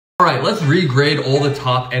Alright, let's regrade all the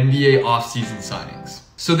top NBA offseason signings.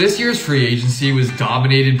 So this year's free agency was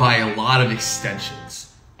dominated by a lot of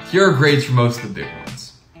extensions. Here are grades for most of the big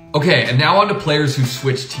ones. Okay, and now on to players who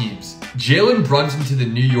switched teams. Jalen Brunson to the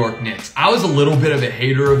New York Knicks. I was a little bit of a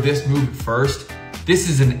hater of this move at first. This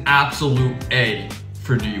is an absolute A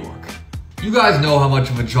for New York. You guys know how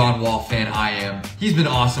much of a John Wall fan I am. He's been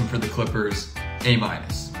awesome for the Clippers. A-.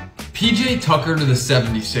 PJ Tucker to the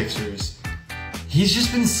 76ers. He's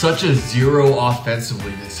just been such a zero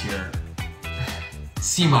offensively this year.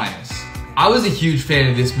 C-. I was a huge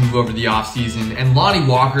fan of this move over the offseason, and Lonnie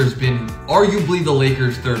Walker has been arguably the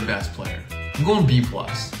Lakers' third best player. I'm going B+.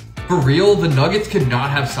 For real, the Nuggets could not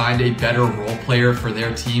have signed a better role player for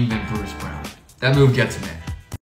their team than Bruce Brown. That move gets an A.